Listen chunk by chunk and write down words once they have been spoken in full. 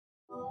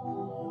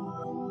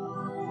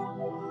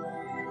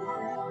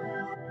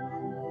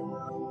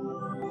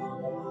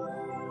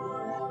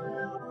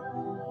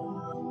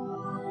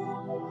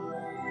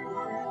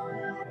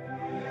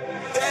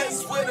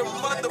That's where the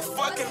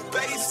motherfucking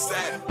bass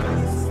at.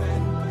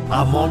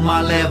 I'm on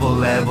my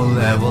level,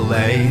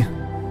 A.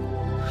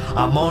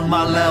 I'm on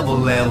my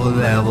level,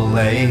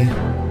 A.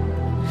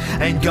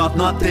 Ain't got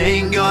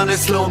nothing gonna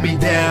slow me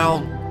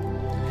down.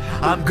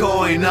 I'm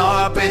going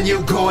up and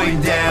you're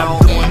going down.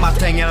 I'm doing my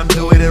thing and I'm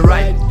doing it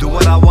right. Do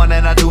what I want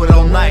and I do it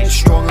all night.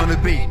 Strong on the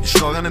beat,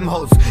 strong on them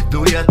hoes.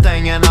 Do your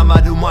thing and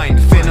I'ma do mine.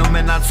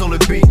 Phénoménal sur le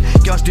beat.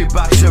 Quand je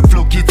débarque, j'ai un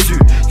flow qui tue.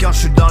 Quand je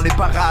suis dans les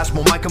parages,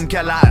 mon mic comme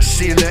calage.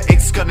 C'est le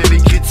X connaît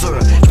l'écriture.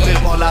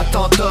 J'prépare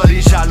l'attentat,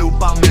 les jaloux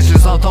parlent mais je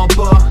les entends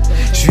pas.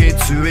 J'viens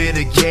tuer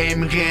le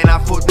game, rien à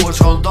foutre, moi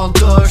j'rentre dans le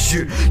tas.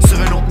 J'suis sur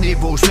un autre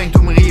niveau, j'fais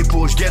tout me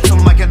ripo. J'get sur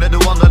le mic and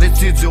the one dans les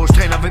studios.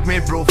 J'traîne avec mes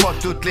bros, fuck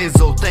toutes les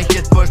autres.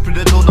 T'inquiète pas, j'plus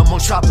de dos dans mon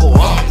chapeau.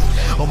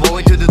 On my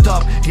way to the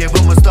top, rien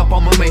va me stop,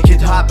 I'ma make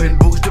it happen.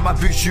 Bouge de ma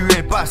vue, j'suis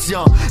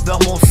impatient. Dans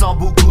mon sang,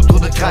 beaucoup trop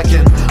de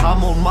kraken.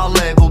 I'm on my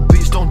level,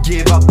 bitch, don't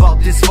give about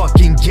this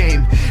fucking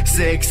game.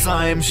 C'est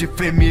X.I.M, j'ai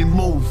fait 1000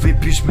 moves et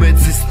puis j'me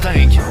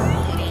distingue.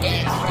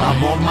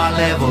 I'm on my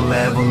level,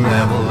 A.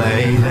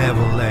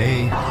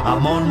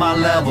 I'm on my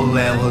level,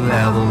 A.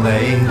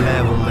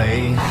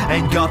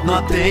 Ain't got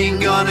nothing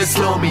gonna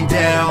slow me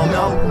down.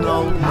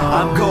 No.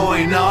 I'm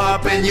going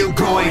up and you're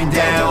going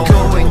down.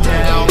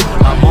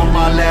 I'm on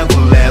my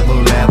level, A.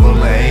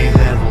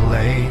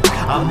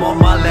 I'm on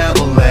my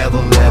level,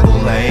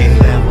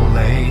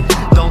 A.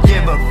 Don't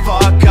give a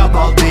fuck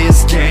about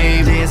this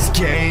game.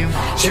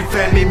 J'ai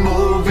fait mes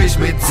moves et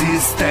j'me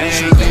distingue.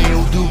 J'suis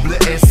au double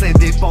S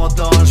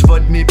indépendant,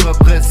 j'vote mes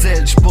propres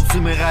ailes.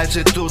 J'poursuis mes rêves,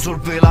 j'ai toujours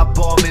levé la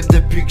barre, même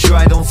depuis que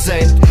j'ride on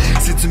scène.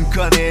 Si tu me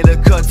connais, le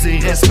code c'est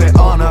respect,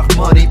 honor,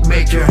 money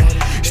maker.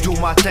 J'dois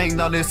ma thing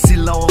dans le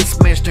silence,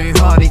 mais j'suis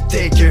un honey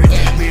taker.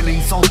 Mes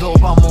lignes sont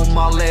dope en mon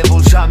mal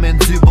level, j'amène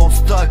du bon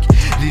stock.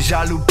 Les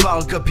jaloux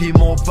parlent, copient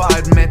mon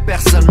vibe, mais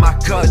personne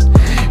m'accote.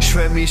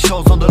 J'fais mes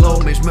choses en de l'eau,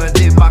 mais j'me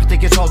démarque,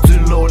 t'inquiète, j'sors du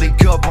lot. Les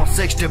gars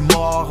pensaient que j'étais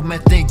mort, mais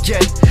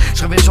t'inquiète,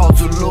 j'reviens genre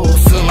du lourd.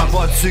 Sur la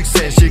voie de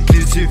succès, j'ai que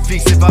les yeux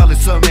fixés vers le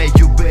sommet.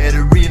 You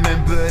better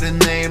remember the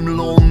name,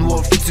 Lone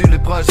Wolf, tu le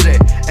projet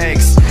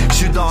X.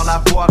 J'suis dans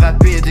la voie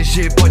rapide et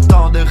j'ai pas le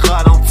temps de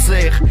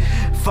ralentir.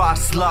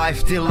 Fast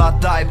life till I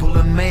die, pour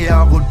le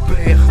meilleur ou le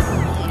pire.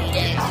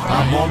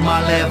 I'm on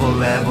my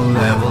level, A.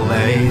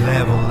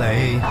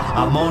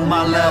 I'm on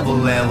my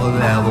level, A.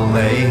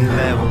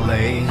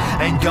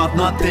 Ain't got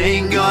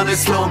nothing gonna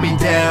slow me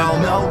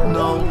down.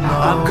 No.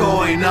 I'm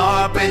going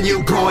up and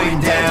you're going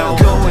down.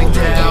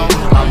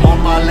 I'm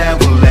on my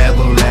level, A.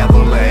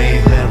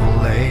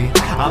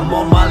 I'm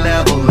on my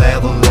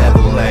level,